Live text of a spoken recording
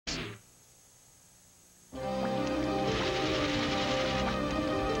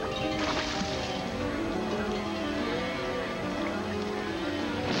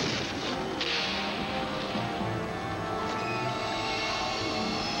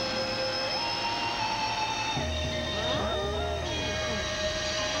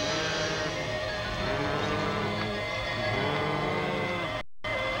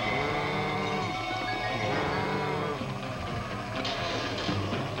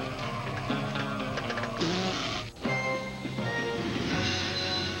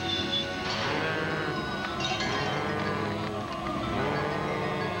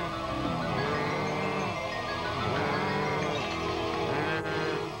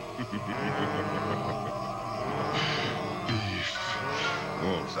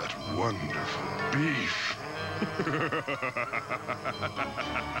wonderful beef.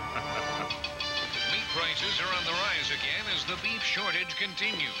 Meat prices are on the rise again as the beef shortage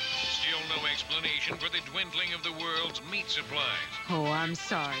continues. Still no explanation for the dwindling of the world's meat supplies. Oh, I'm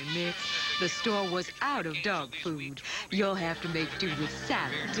sorry, Mick. The store was out of dog food. You'll have to make do with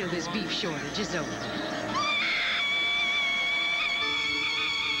salad till this beef shortage is over.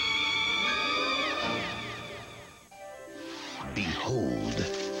 Behold,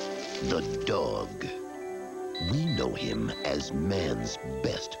 the dog. We know him as man's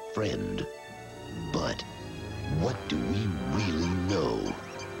best friend. But what do we really know?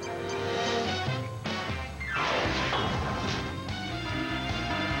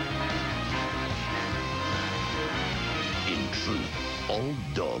 In truth, all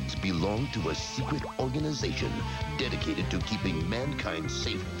dogs belong to a secret organization dedicated to keeping mankind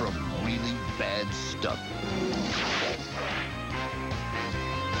safe from really bad stuff.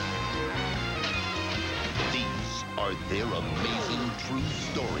 These are their amazing true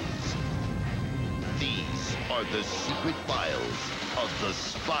stories. These are the secret files of the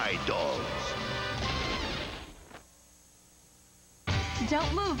Spydogs.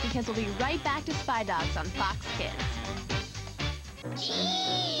 Don't move because we'll be right back to Spydogs on Fox Kids.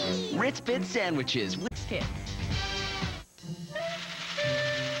 Ritz Bit sandwiches. Kids.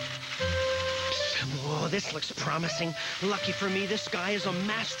 Oh, this looks promising. Lucky for me, this guy is a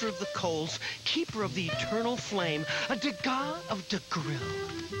master of the coals, keeper of the eternal flame, a Degas of the grill.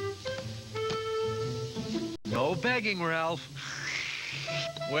 No begging, Ralph.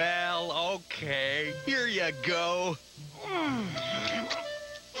 Well, okay. Here you go.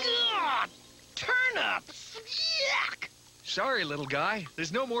 God, turnips! Yuck! Sorry, little guy.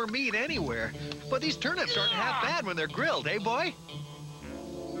 There's no more meat anywhere. But these turnips aren't half bad when they're grilled, eh, boy?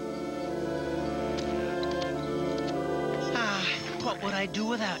 What would I do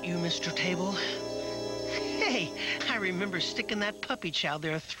without you, Mr. Table? Hey, I remember sticking that puppy chow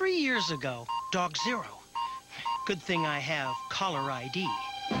there 3 years ago. Dog Zero. Good thing I have caller ID.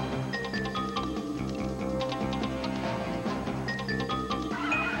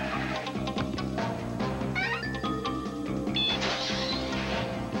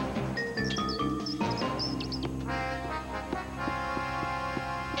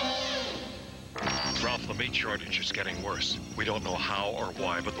 Ralph, the meat shortage is getting worse. We don't know how or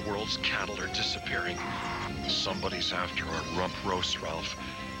why, but the world's cattle are disappearing. Somebody's after our rump roast, Ralph,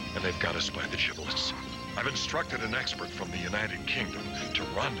 and they've got us by the giblets. I've instructed an expert from the United Kingdom to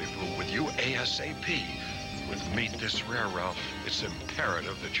rendezvous with you ASAP. With meat this rare, Ralph, it's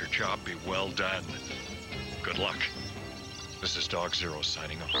imperative that your job be well done. Good luck. This is Dog Zero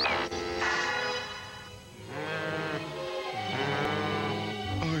signing off.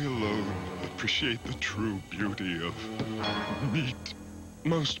 I alone appreciate the true beauty of meat.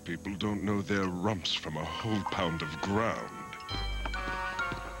 Most people don't know their rumps from a whole pound of ground.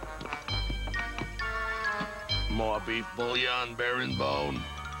 More beef bouillon, Baron Bone.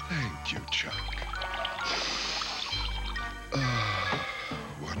 Thank you, Chuck.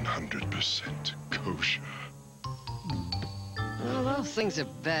 100% kosher. Well, those things are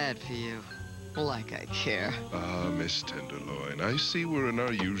bad for you. Like I care. Ah, Miss Tenderloin, I see we're in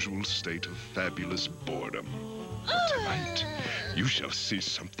our usual state of fabulous boredom. But tonight, you shall see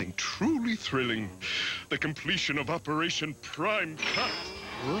something truly thrilling. The completion of Operation Prime Cut.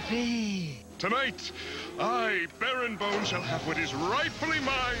 Whoopee! Tonight, I, Baron Bone, shall have what is rightfully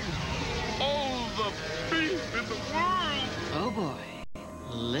mine. All the beef in the world. Oh, boy.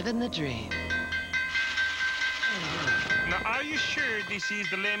 Living the dream. Now, are you sure this is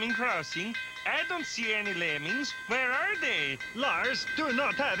the lemming crossing? I don't see any lemmings. Where are they? Lars, do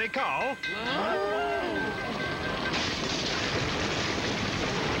not have a cow.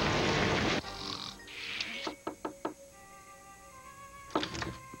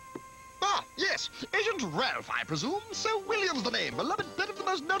 Ah, yes. Agent Ralph, I presume. Sir William's the name. Beloved pet of the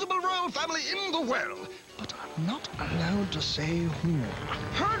most notable royal family in the world. But I'm not allowed to say who.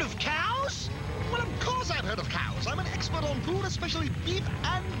 Herd of cows? Well, of course I've heard of cows. I'm an expert on food, especially beef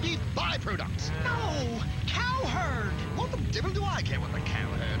and beef byproducts. No, cow herd. What the devil do I care what the cow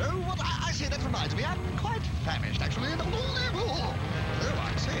herd? Oh, what I say, that reminds me. I'm quite famished, actually. Oh,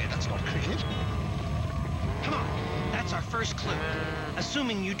 I say, that's not cricket. Come on, that's our first clue.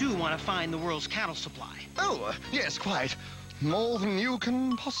 Assuming you do want to find the world's cattle supply. Oh, yes, quite. More than you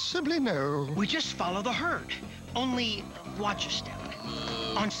can possibly know. We just follow the herd. Only watch your step.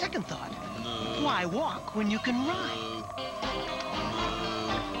 On second thought, why walk when you can ride?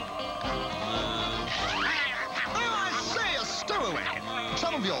 Oh, I say, a stowaway.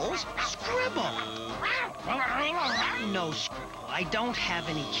 Some of yours? Scribble. No, Scribble. I don't have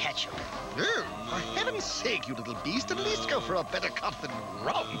any ketchup. Oh, for heaven's sake, you little beast, at least go for a better cut than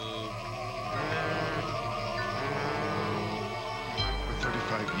rum. For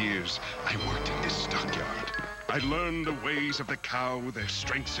 35 years, I worked in this stockyard. I learned the ways of the cow, their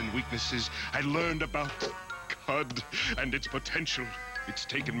strengths and weaknesses. I learned about cud and its potential. It's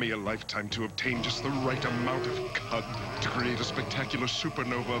taken me a lifetime to obtain just the right amount of cud to create a spectacular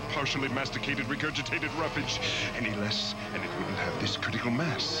supernova of partially masticated, regurgitated roughage. Any less, and it wouldn't have this critical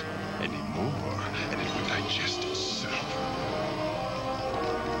mass. Any more, and it would digest itself.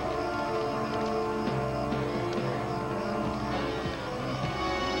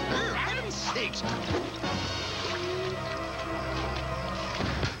 For heaven's sakes!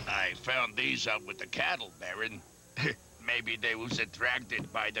 I found these out with the cattle, Baron. Maybe they was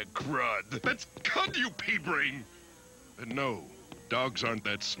attracted by the crud. That's cud, you pea-brain! No, dogs aren't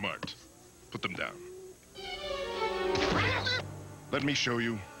that smart. Put them down. Let me show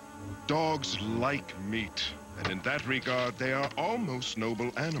you. Dogs like meat, and in that regard, they are almost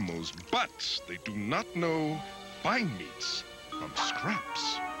noble animals, but they do not know fine meats from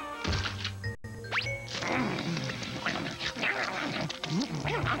scraps.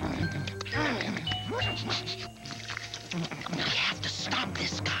 We have to stop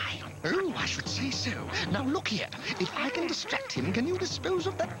this guy. Oh, I should say so. Now, look here. If I can distract him, can you dispose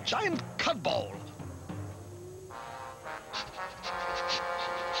of that giant cud ball?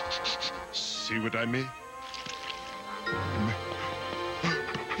 See what I mean?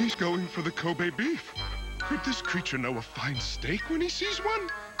 He's going for the Kobe beef. Could this creature know a fine steak when he sees one?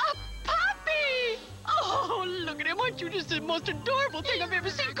 A puppy! Oh, look at him. Aren't you just the most adorable thing I've ever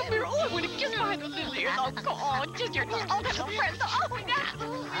seen? Come here. Oh, I want to kiss behind the little ears. Oh, just your oh, that's a friend. Oh,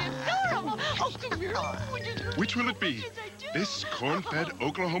 absolutely adorable. Oh, come here. Oh, Which will it be? This corn-fed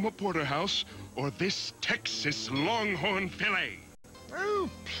Oklahoma porterhouse or this Texas longhorn fillet? Oh,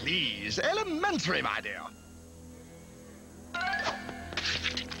 please. Elementary, my dear.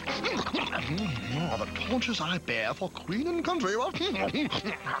 Oh, the torches I bear for Queen and country.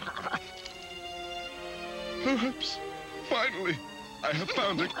 Perhaps, finally, I have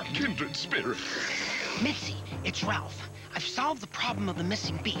found a kindred spirit. Mitzi, it's Ralph. I've solved the problem of the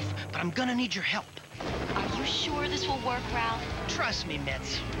missing beef, but I'm gonna need your help. Are you sure this will work, Ralph? Trust me,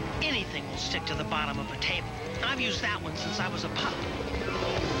 Mitz. Anything will stick to the bottom of a table. I've used that one since I was a pup.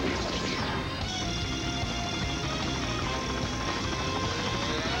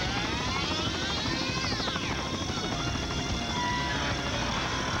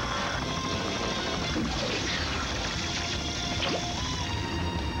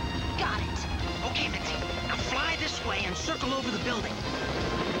 Got it. Okay, Mitzi. Now fly this way and circle over the building.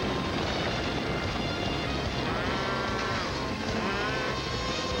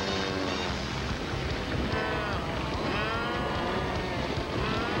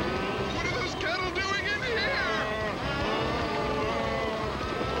 What are those cattle doing in here?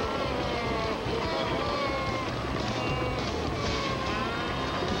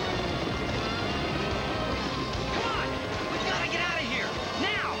 Come on! We've got to get out of here!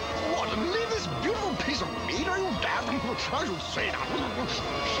 Now! What, and leave this beautiful piece of meat? Are you daft? I should say that.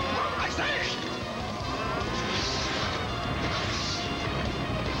 I say!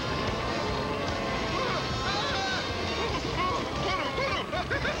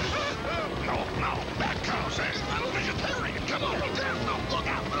 No, no, that cow says I'm a vegetarian. Come on, there's no look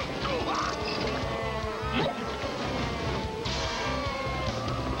out.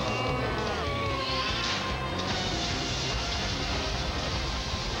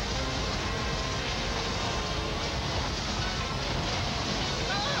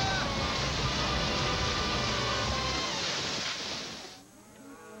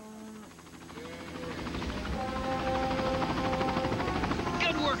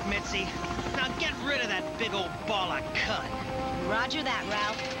 Good work, Mitzi. Now get rid of that big old ball of cud. Roger that,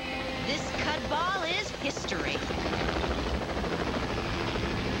 Ralph. This cud ball is history.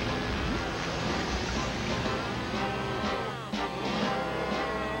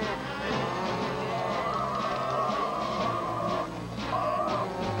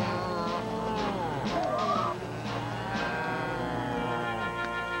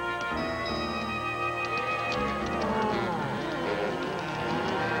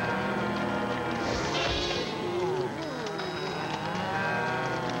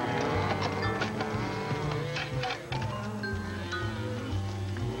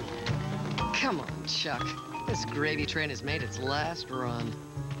 Come on, Chuck. This gravy train has made its last run.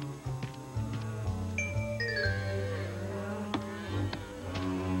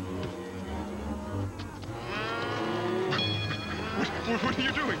 What are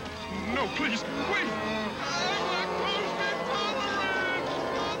you doing? No, please, wait!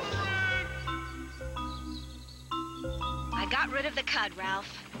 I got rid of the cud, Ralph.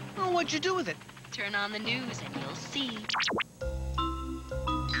 Oh, what'd you do with it? Turn on the news and you'll see.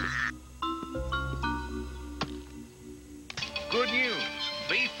 Good news.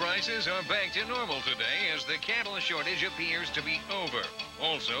 Beef prices are back to normal today as the cattle shortage appears to be over.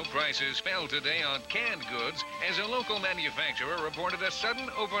 Also, prices fell today on canned goods as a local manufacturer reported a sudden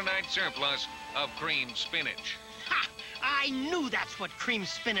overnight surplus of cream spinach. Ha! I knew that's what cream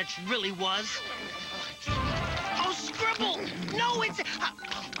spinach really was. Oh, Scribble! No, it's...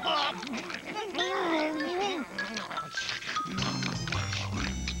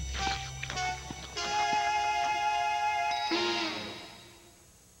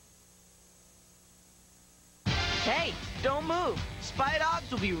 Hey, don't move. Spydogs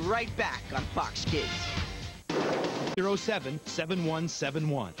will be right back on Fox Kids.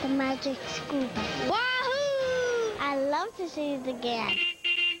 07-7171. The magic scuba. Wahoo! I love to see it again.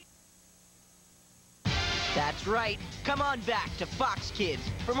 That's right. Come on back to Fox Kids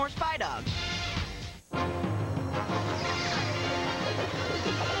for more Spydogs.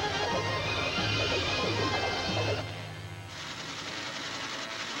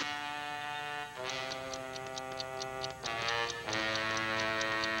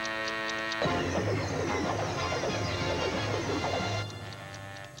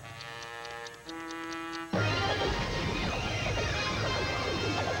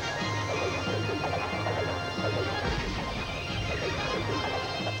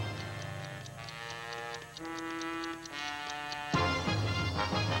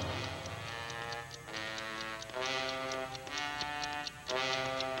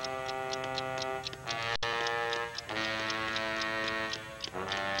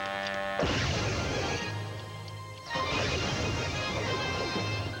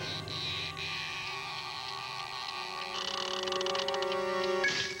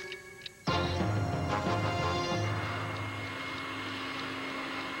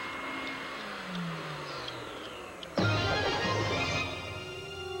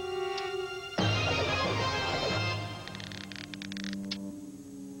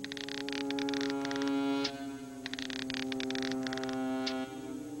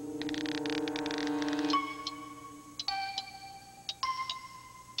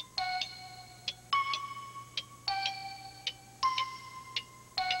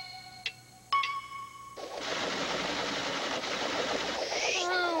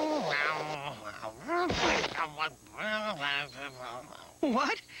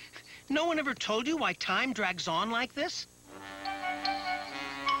 What? No one ever told you why time drags on like this?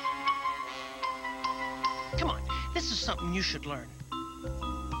 Come on, this is something you should learn.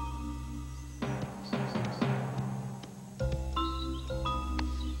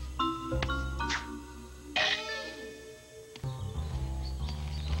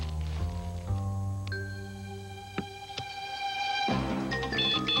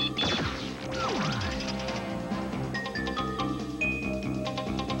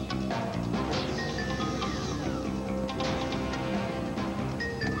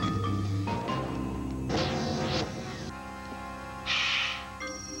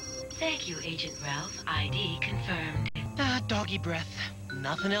 Thank you, Agent Ralph. ID confirmed. Ah, doggy breath.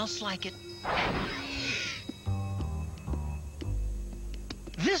 Nothing else like it.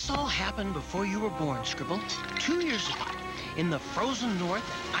 This all happened before you were born, Scribble. 2 years ago, in the frozen north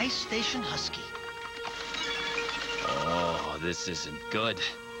at Ice Station Husky. Oh, this isn't good.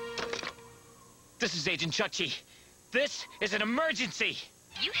 This is Agent Chuchi. This is an emergency.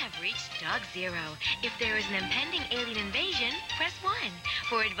 You have reached Dog Zero. If there is an impending alien invasion, press 1.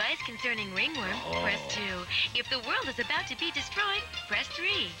 For advice concerning ringworm, press 2. If the world is about to be destroyed, press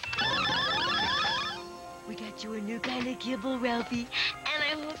 3. We got you a new kind of kibble, Ralphie. And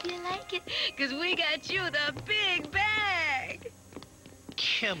I hope you like it, because we got you the big bag.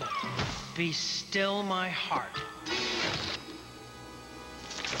 Kibble, be still my heart.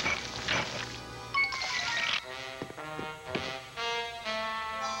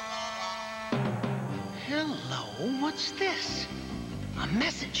 Hello, what's this? A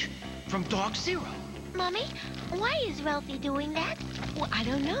message from Dog Zero. Mommy, why is Ralphie doing that? Well, I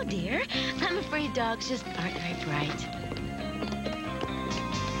don't know, dear. I'm afraid dogs just aren't very bright.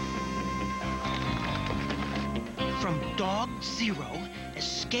 From Dog Zero,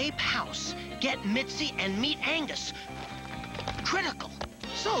 escape house, get Mitzi and meet Angus. Critical.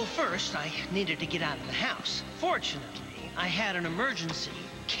 So first, I needed to get out of the house. Fortunately, I had an emergency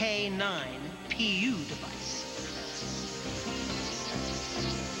K9 PU device.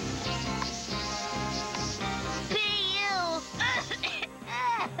 PU!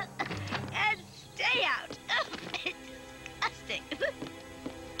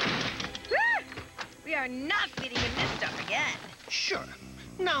 are not feeding him this stuff again. Sure.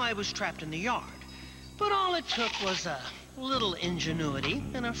 Now I was trapped in the yard. But all it took was a little ingenuity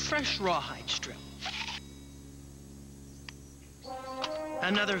and a fresh rawhide strip.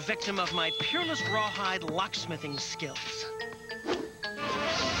 Another victim of my peerless rawhide locksmithing skills.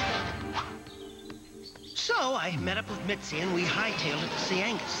 So I met up with Mitzi and we hightailed it to see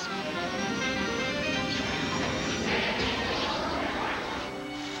Angus.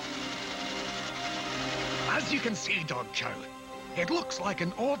 As you can see, Dog Chow, it looks like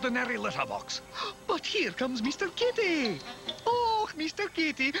an ordinary litter box. But here comes Mr. Kitty. Oh, Mr.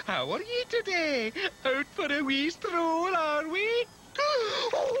 Kitty, how are you today? Out for a wee stroll, are we?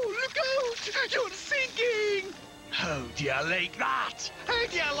 Oh, look out! You're sinking! How do you like that? How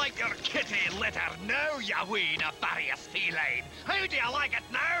do you like your kitty litter now, you wee nefarious feline? How do you like it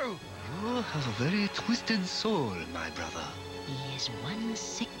now? You have a very twisted soul, my brother. He is one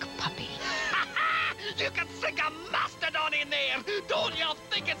sick puppy. You can sink a mastodon in there! Don't you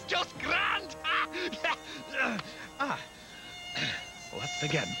think it's just grand? Let's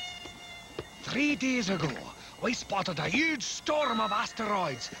begin. 3 days ago, we spotted a huge storm of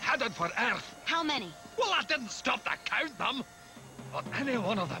asteroids headed for Earth. How many? Well, I didn't stop to count them. But any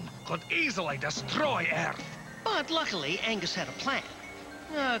one of them could easily destroy Earth. But luckily, Angus had a plan.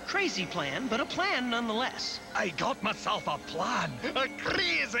 A crazy plan, but a plan nonetheless. I got myself a plan. A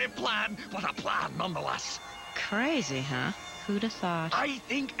crazy plan, but a plan nonetheless. Crazy, huh? Who'd have thought? I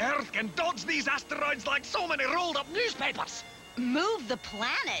think Earth can dodge these asteroids like so many rolled-up newspapers. Move the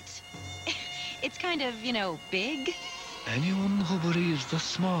planet? It's kind of, you know, big. Anyone who believes the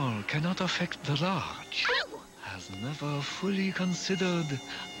small cannot affect the large has never fully considered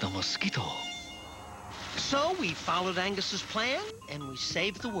the mosquito. So we followed Angus's plan, and we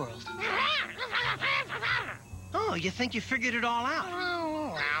saved the world. Oh, you think you figured it all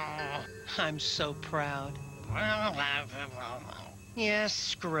out? I'm so proud. Yes,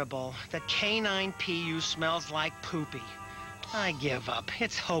 Scribble. That canine PU smells like poopy. I give up.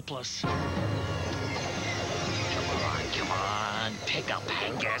 It's hopeless. Come on, pick up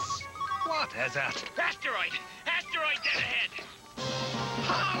Angus. What is it? Asteroid! Asteroid dead ahead!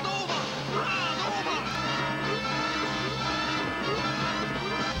 Hand over! Hand over!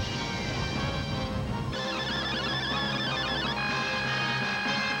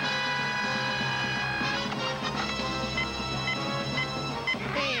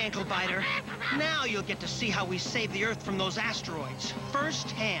 Hey, Ankle Biter. Now you'll get to see how we save the Earth from those asteroids.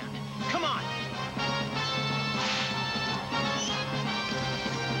 First hand. Come on.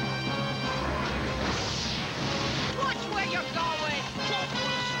 Watch where you're going!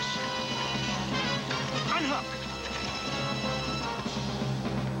 Unhook.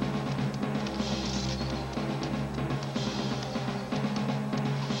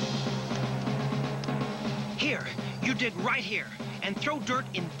 Here, you dig right here, and throw dirt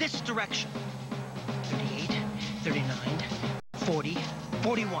in this direction. 38, 39, 40,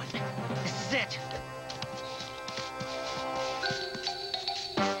 41. This is it.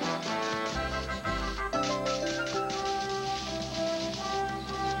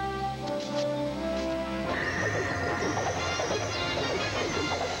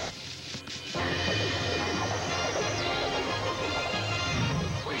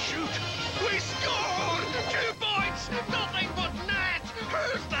 We shoot! We score! 2 points! Nothing but net!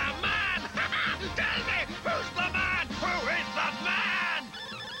 Who's the man? Tell me, who's the man? Who is the man?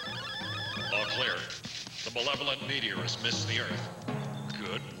 All clear. The malevolent meteor has missed the Earth.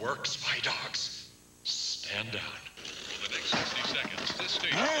 Good work, Spydogs. Stand down. For the next 60 seconds, this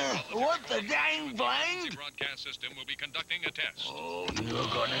station... What the dang blank? The broadcast system will be conducting a test. Oh, you're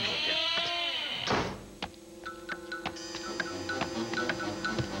gonna get it.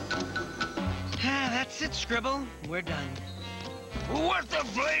 Ah, that's it, Scribble. We're done. What the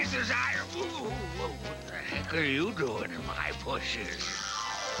blazes what the heck are you doing in my bushes?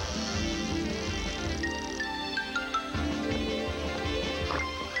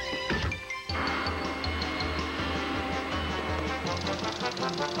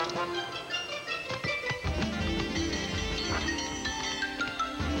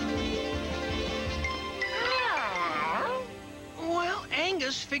 Well,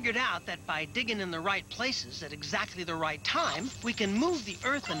 Angus figured out that by digging in the right places at exactly the right time, we can move the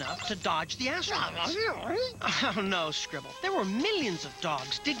Earth enough to dodge the asteroids. Oh, no, Scribble. There were millions of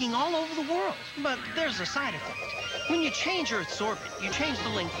dogs digging all over the world. But there's a side effect. When you change Earth's orbit, you change the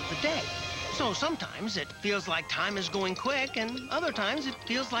length of the day. So sometimes it feels like time is going quick, and other times it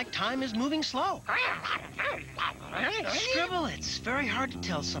feels like time is moving slow. Scribble, it's very hard to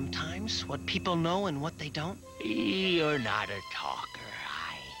tell sometimes what people know and what they don't. You're not a talker.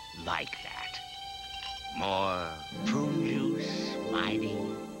 I like that. More prune juice, mighty.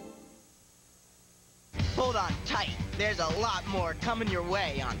 Hold on tight. There's a lot more coming your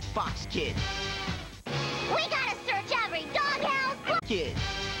way on Fox Kids. We gotta search every doghouse. Kids.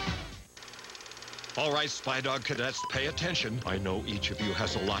 All right, Spydog cadets, pay attention. I know each of you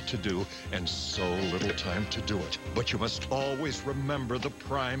has a lot to do and so little time to do it. But you must always remember the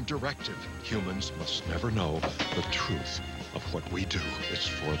prime directive. Humans must never know the truth of what we do. It's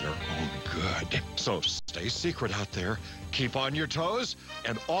for their own good. So stay secret out there, keep on your toes,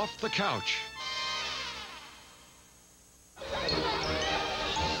 and off the couch.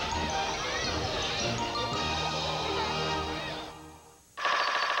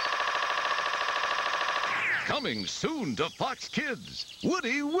 Coming soon to Fox Kids,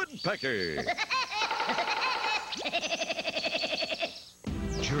 Woody Woodpecker.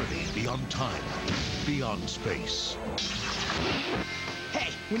 Journeys beyond time, beyond space.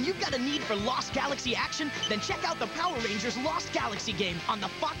 Hey, when you've got a need for Lost Galaxy action, then check out the Power Rangers Lost Galaxy game on the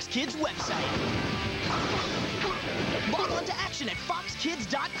Fox Kids website. Log on to action at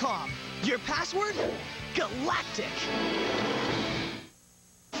foxkids.com. Your password? Galactic.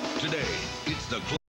 Today, it's the